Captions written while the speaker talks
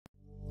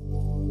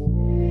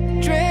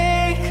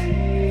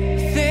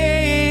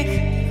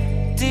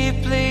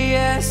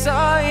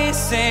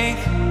think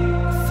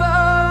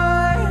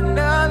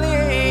finally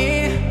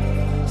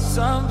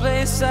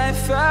someplace I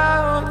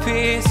found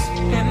peace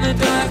in the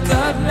dark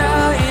of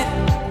night.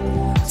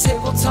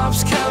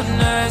 Tabletops counting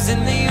nerves in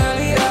the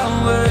early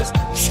hours,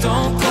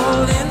 stone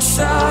cold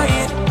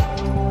inside,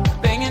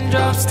 banging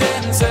drop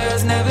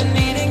stanzas, never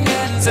needing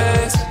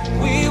answers.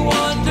 We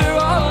wander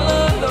all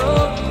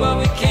alone, but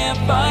we can't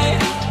find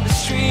the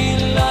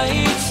street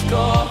lights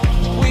go.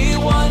 We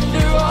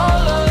wander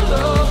all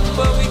alone,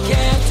 but we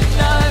can't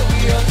deny we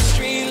are the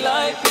street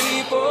light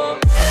people.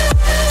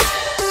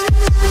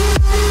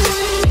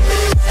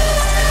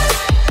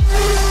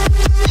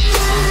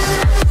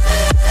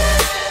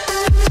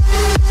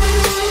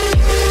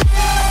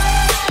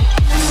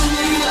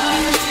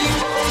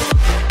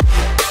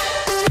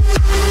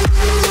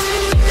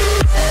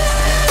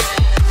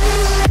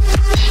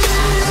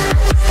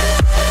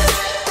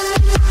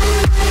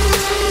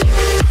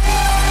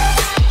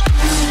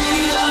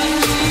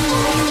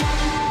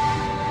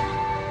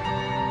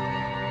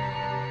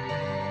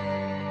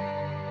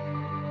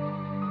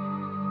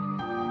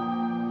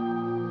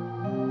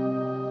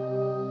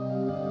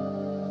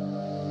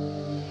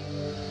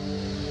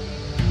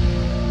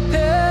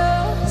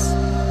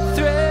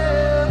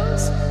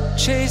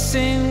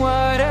 Chasing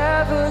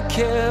whatever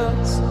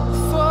kills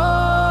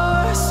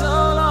for so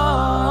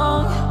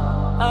long,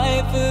 I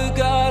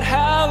forgot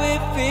how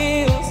it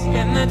feels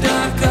in the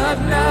dark of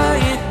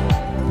night.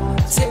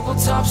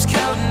 Tabletops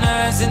counting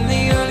nerves in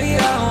the early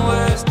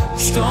hours,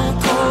 stone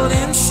cold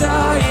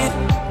inside,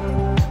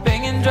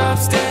 banging drop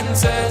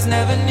stanzas,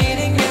 never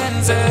needing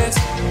answers.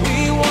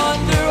 We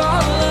wander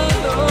all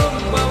alone,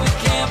 but we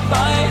can't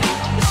find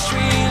the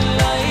street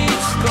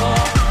lights go.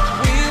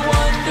 We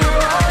wander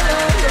all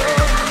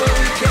alone, but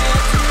we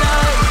can't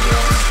deny we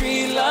are the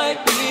street lights.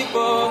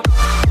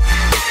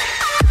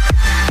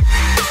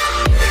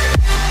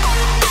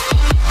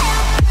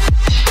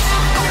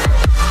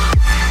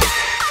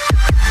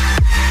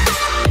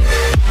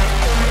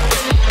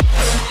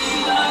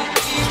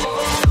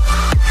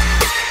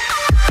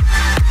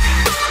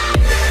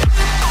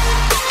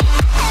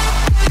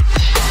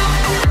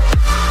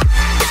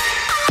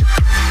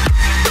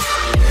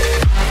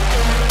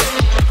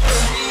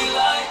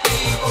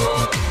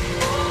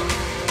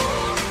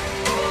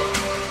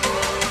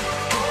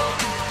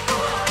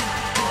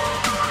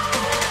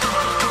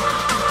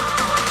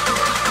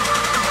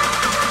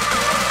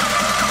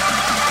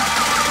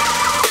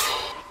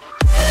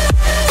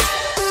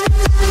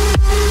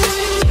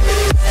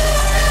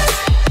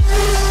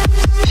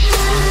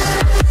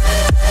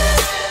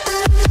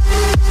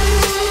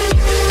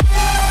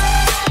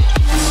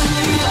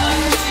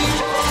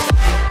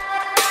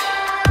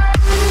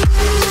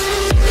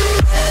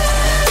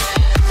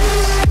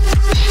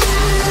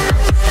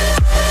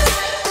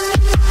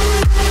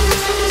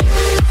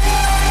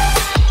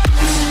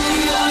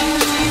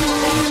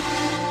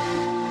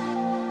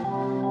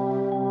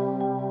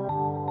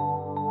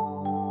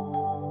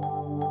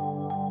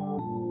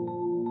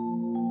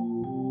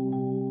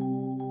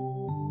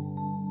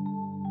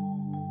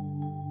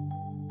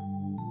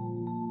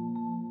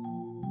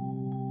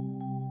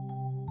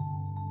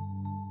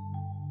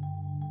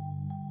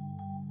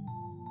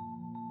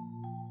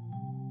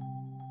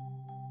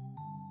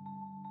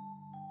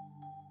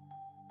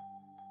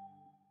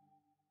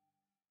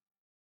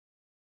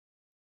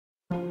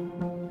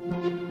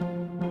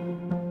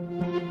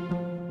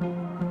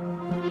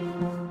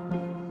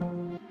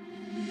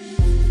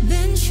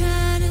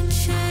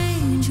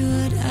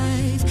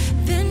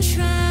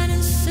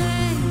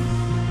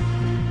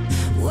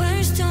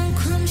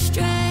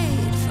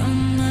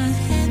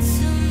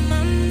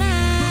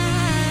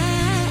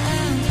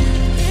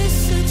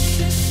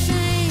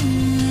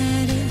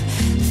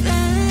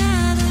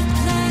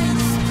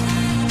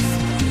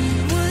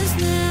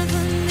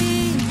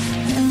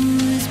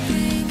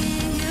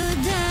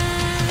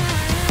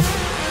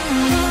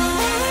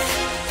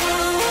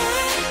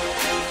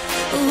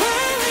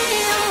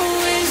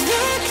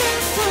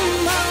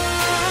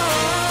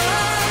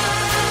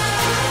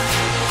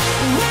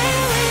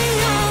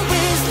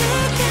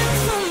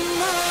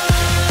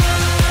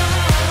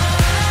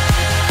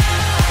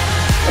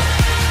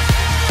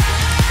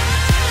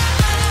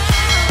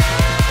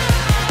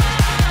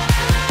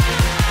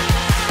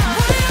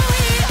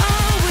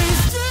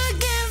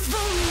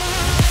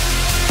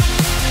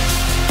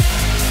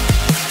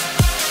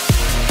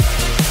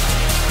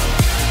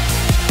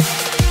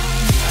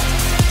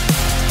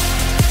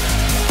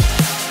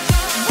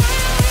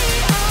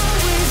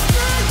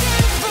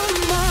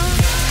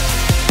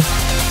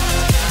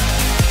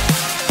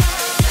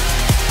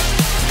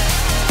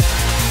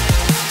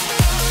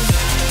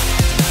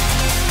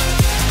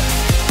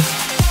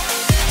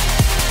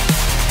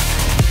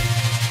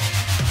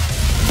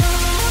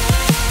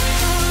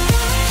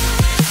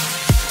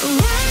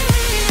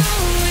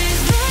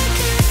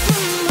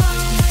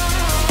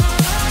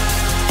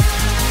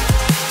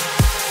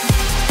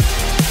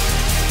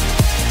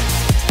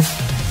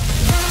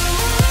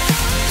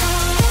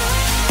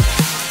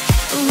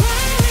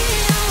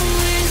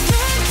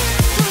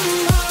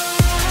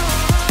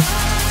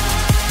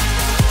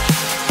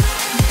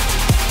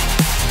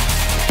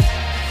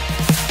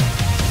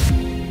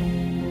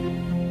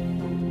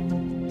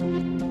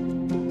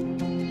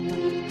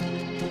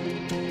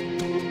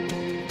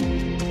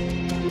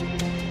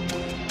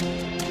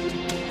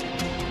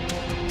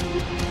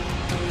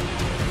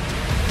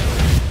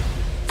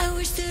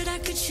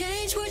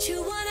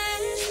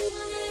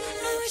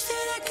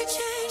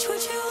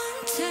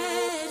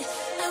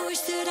 wish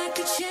that I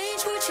could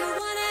change what you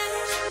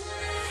wanted.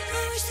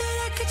 I wish that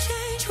I could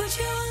change what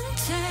you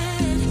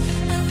wanted.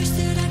 I wish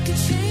that I could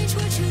change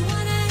what you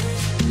wanted.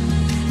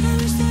 I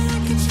wish that I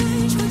could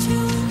change what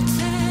you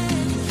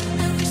wanted.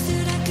 I wish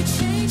that I could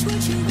change what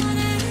you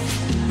wanted.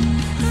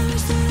 I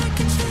wish that I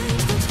could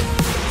change what you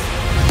wanted.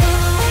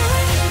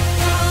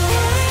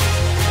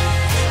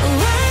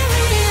 Why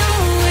we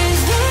always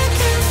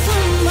looking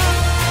for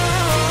more?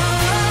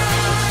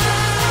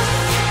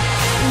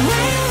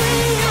 Why we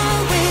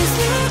always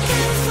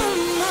looking for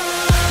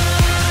more?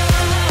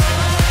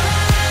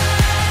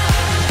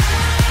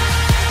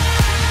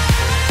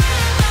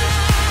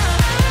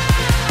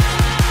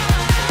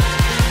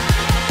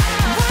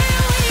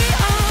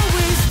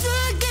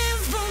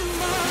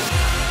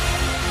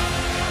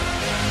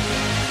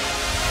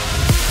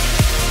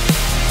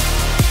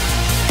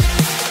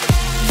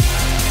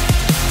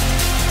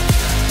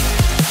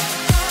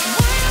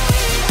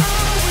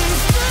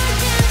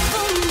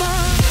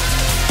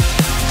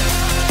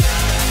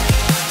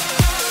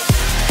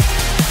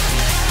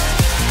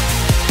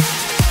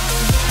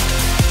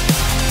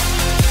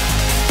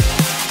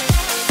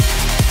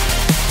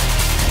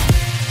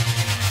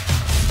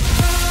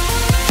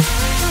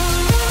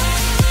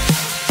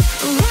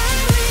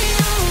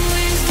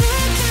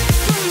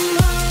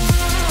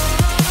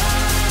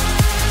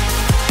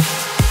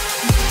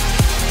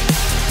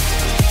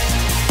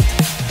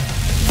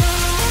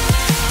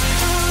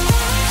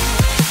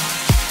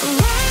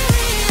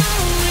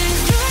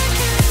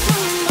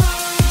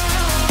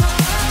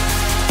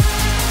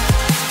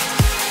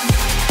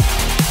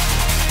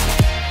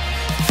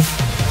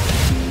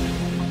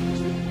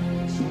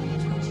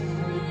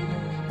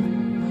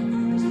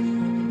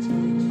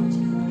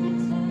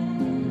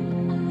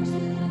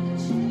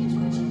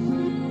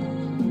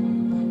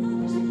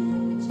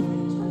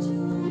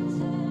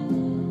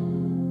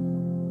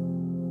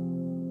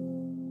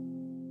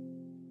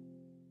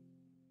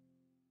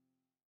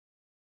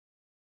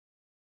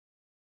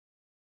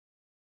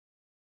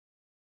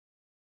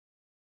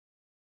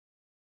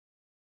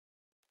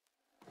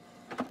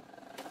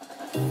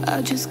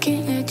 I just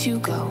can't let you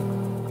go.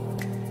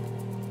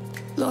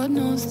 Lord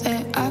knows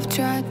that I've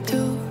tried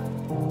to.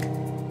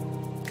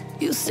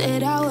 You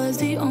said I was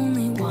the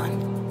only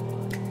one.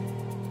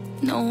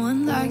 No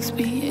one likes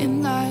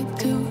being lied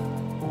to.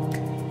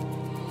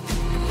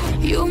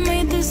 You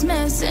made this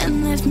mess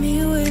and left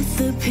me with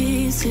the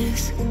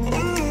pieces.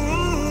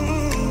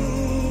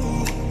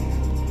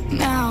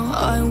 Now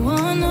I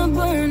wanna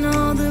burn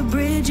all the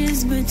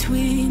bridges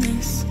between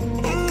us.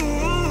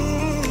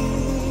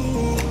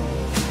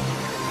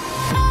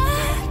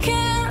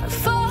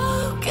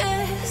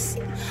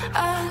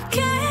 I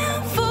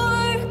can't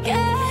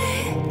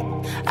forget.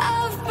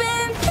 I've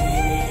been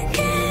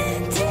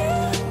thinking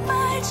too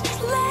much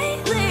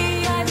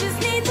lately. I just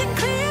need to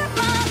clear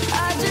my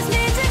head. I just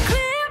need to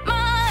clear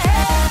my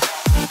head.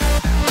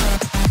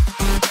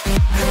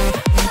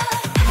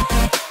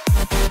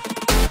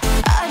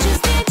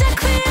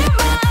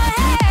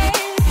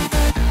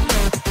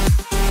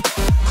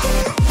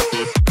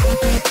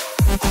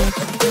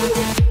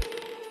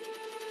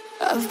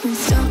 I've been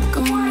stuck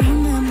on your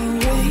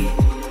memory,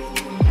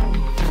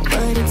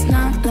 but it's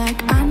not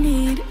like I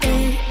need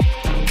it.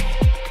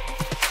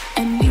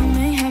 And we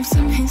may have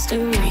some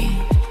history,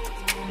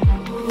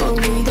 but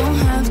we don't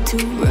have to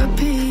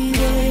repeat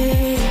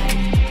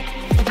it.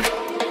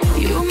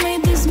 You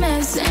made this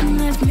mess and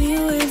left me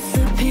with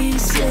the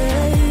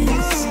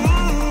pieces.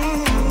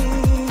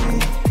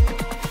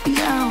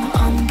 Now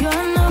I'm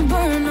gonna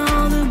burn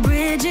all the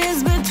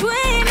bridges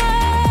between us.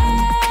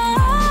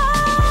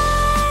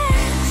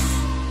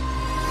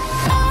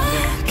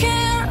 I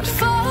can't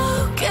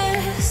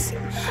focus.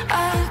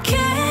 I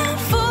can't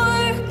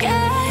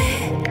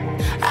forget.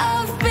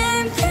 I've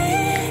been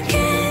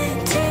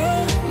thinking too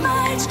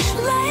much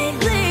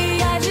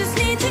lately. I just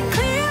need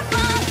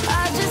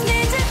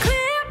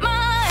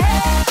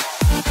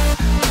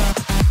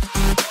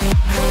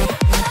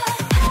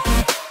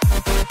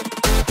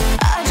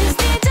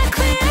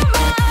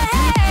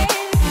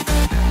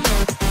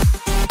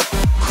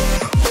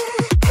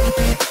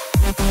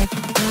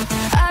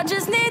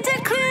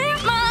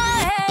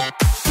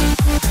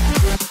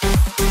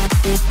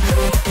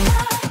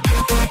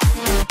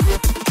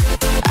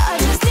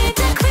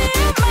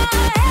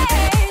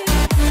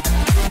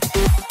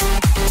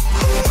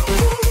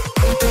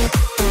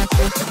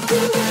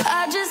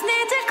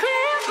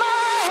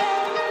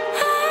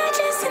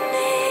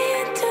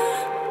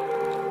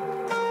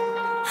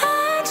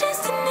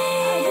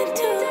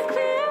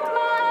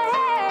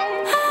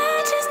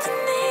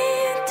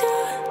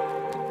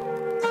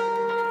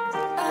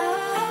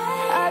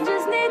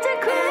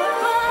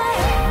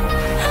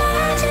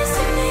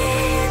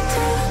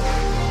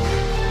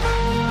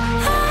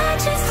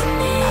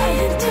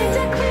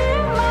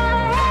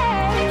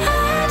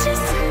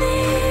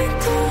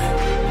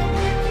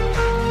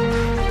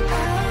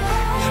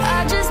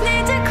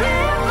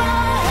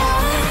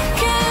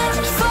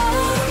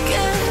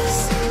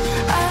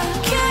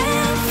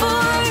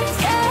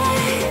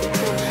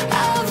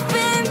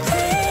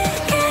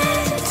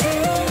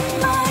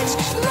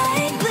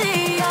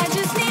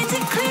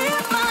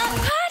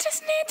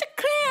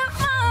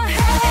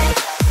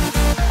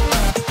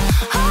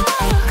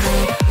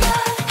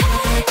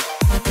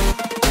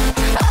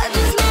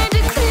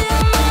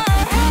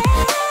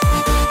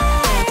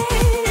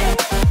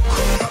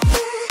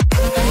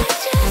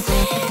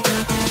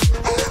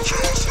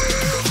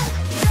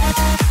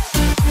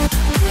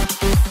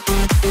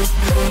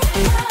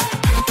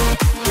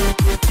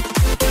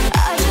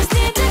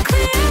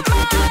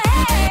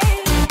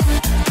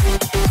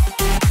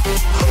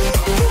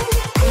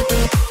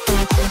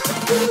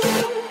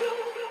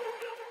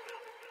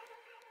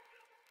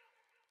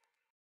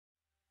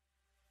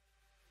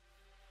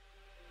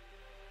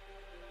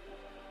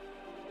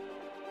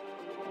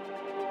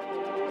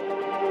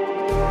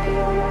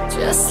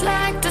Just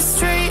like the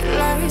street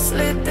lights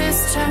lit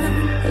this town,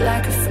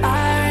 like a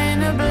fire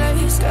in a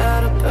blaze,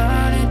 gotta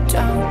burn it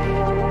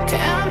down.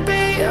 Can't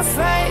be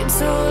afraid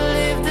to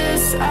leave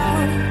this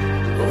out.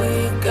 We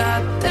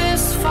got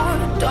this far,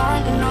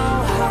 don't know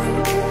how.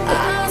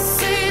 I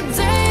see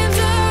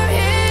danger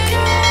in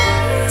your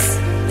eyes.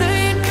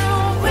 They know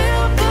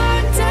we'll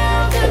burn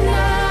down the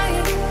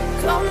night.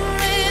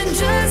 Coming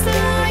just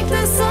like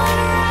the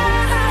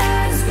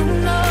sunrise. You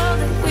know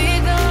that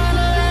we're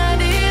gonna let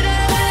it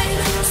away.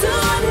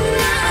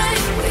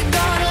 Tonight, we're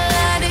gonna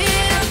let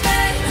it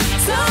away.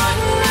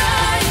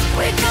 Tonight,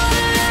 we're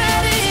gonna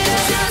let it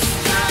away. Just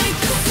like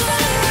the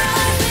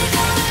sunrise, we're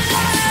gonna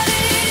let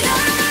it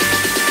away.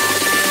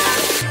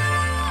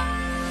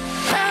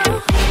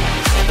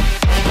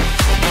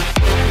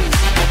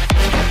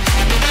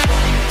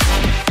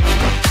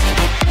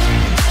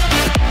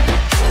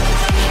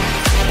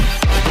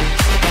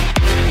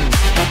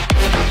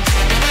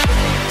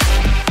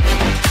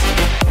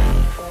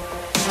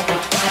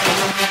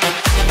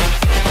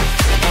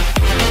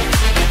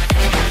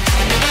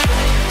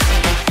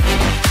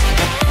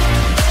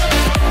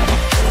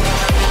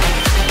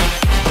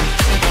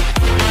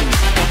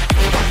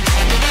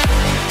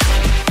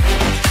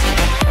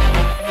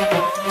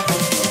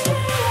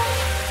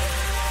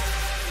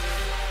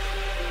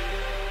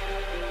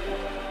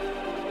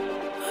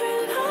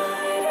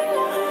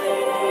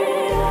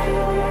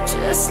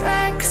 Just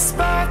like a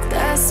spark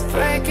that's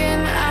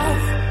breaking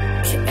out.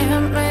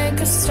 Can't make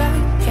a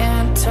stop,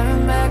 can't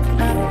turn back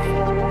now.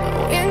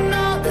 We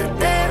know that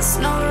there's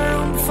no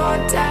room for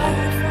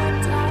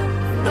doubt.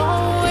 No,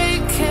 we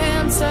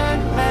can't turn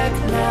back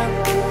now.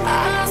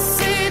 I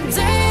see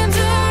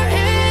danger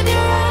in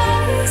your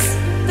eyes.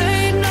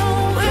 They know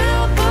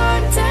we'll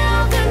burn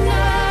down the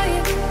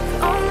night.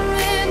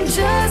 Coming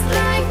just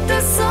like the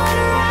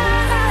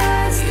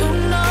sunrise. You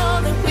know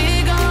that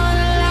we're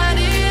gonna let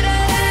it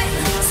away.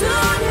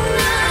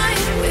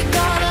 Tonight, we're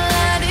gonna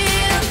let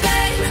it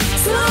away.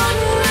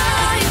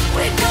 Tonight,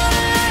 we're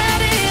gonna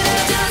let it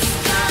away. Just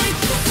like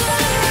the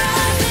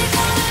sunrise, we're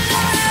gonna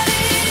let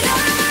it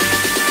away.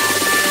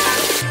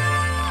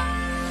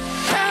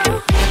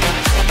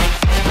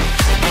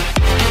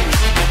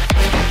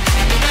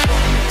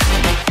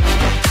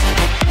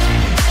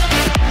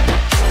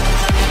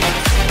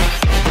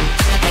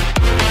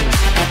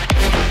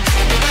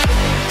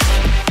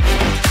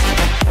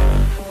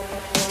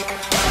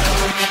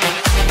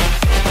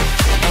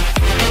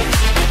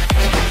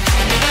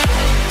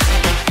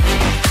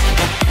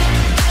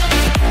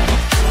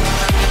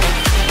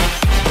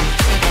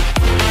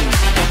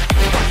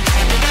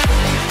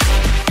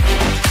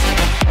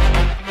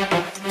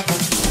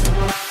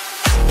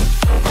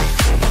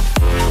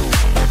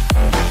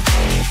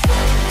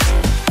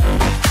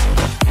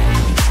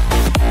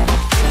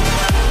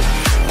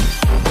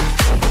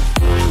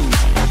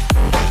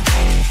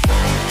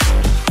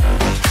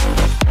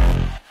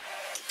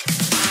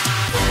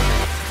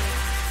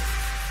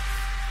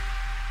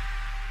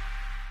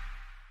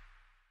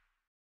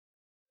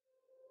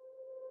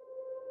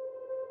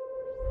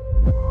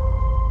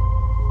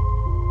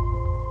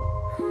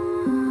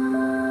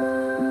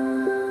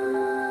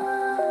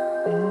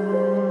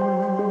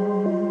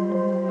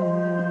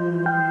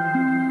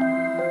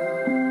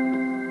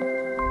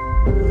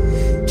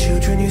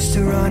 Children used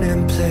to run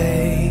and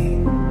play.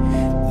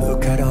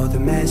 Look at all the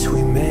mess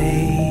we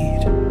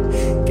made.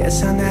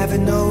 Guess I never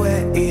know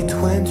where it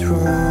went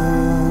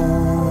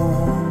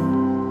wrong.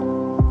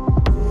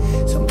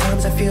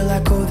 Sometimes I feel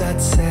like all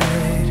that's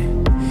sad,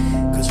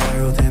 'cause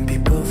viral then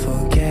people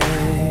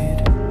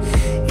forget.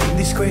 In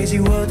this crazy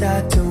world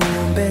I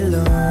don't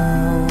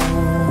belong.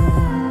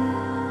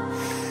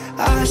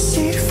 I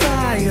see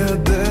fire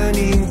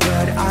burning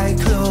but I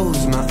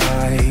close my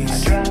eyes.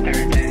 I'd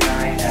rather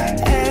deny that.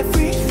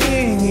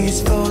 Everything is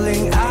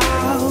falling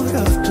out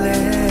of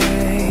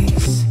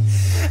place.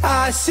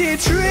 I see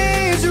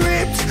trees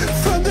ripped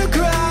from the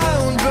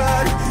ground,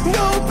 but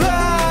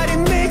nobody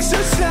makes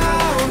a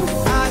sound.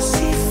 I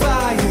see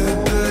fire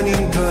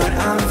burning, but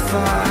I'm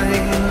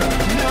fine.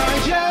 I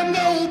am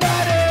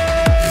nobody.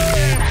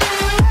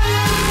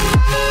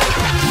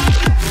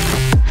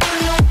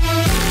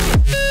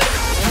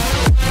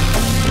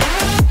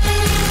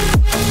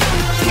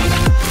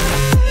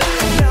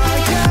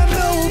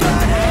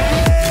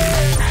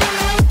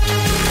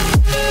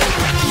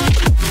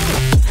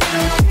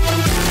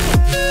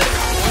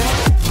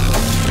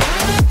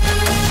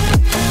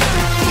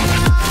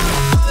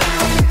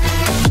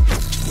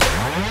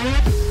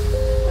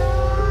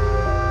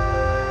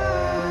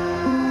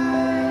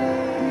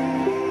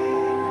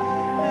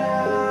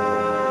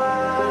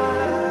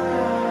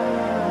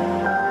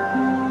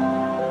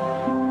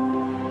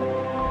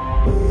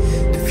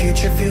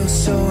 future feels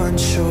so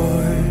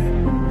unsure.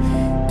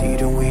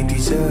 Didn't we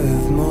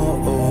deserve more?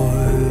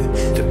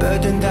 The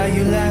burden that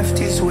you left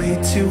is way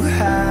too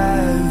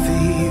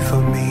heavy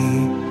for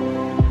me.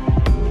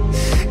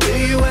 Do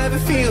you ever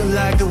feel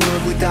like the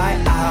world would die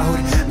out?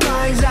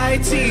 My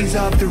anxiety's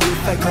off the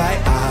roof, I cry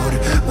out.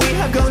 We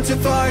have gone too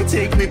far,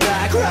 take me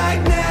back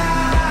right now.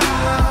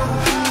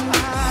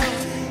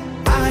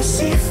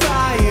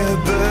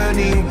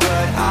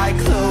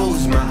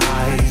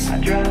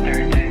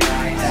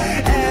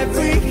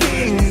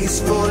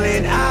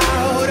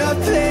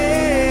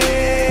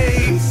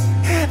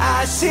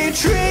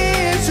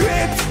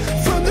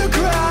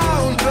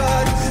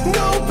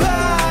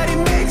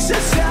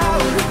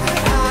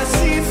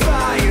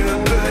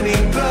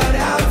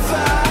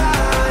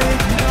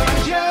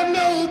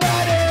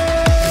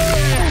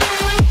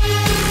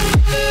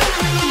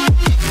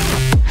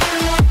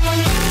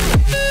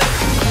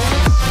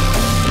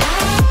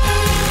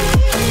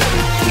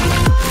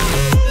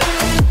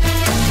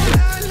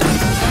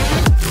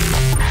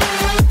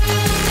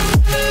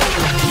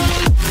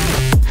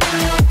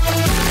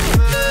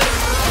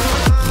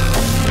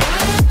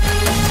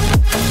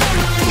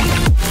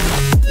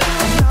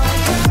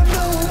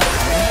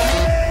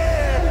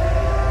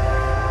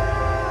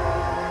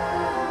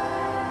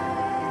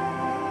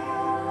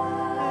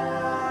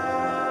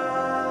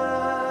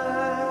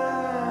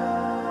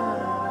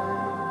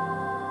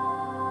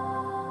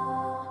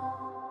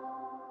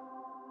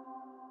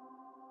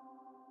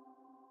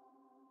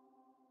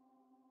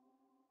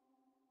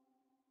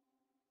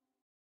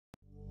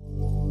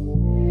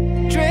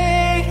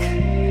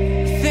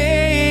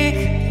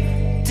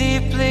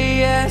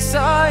 yes,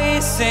 I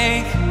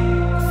sink.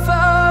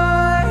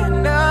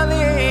 Finally,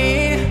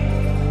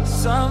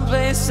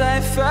 someplace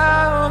I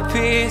found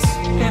peace.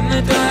 In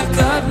the dark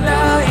of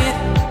night,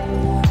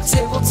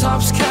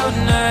 tabletops,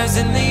 counters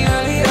in the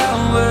early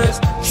hours.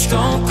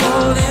 Stone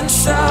cold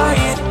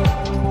inside,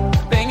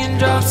 banging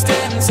drop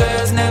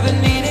stanzas, never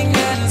needing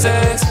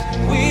answers.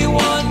 We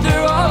wander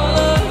all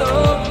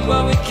alone,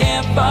 but we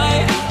can't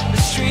find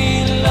the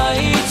street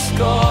lights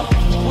go.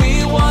 We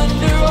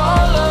wander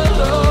all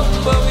alone,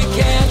 but we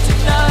can't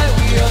deny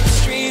we are the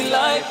street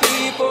light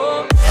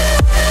people.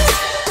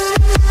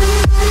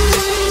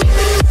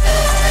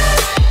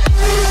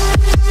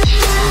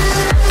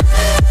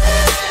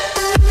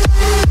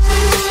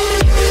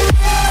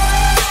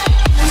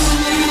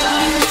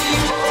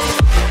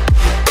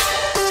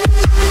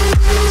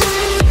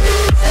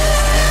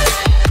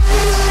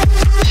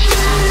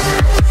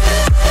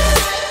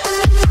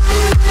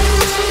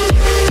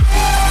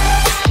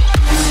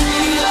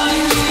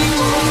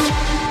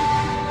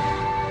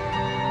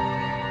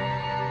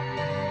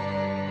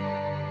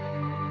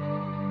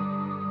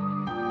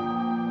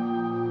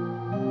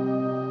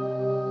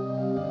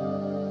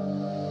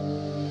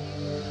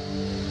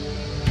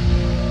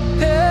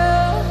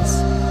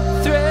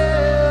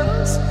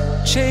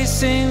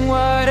 Chasing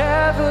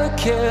whatever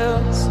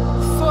kills.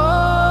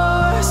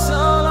 For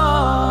so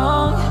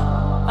long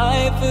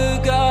I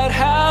forgot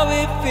how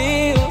it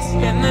feels.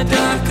 In the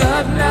dark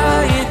of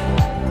night,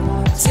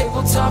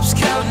 tabletops,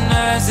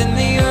 counters in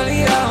the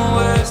early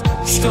hours.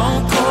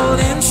 Stone cold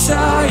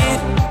inside,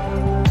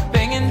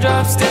 banging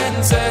drop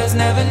stanzas,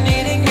 never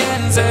needing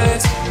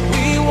answers.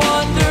 We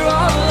wander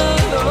all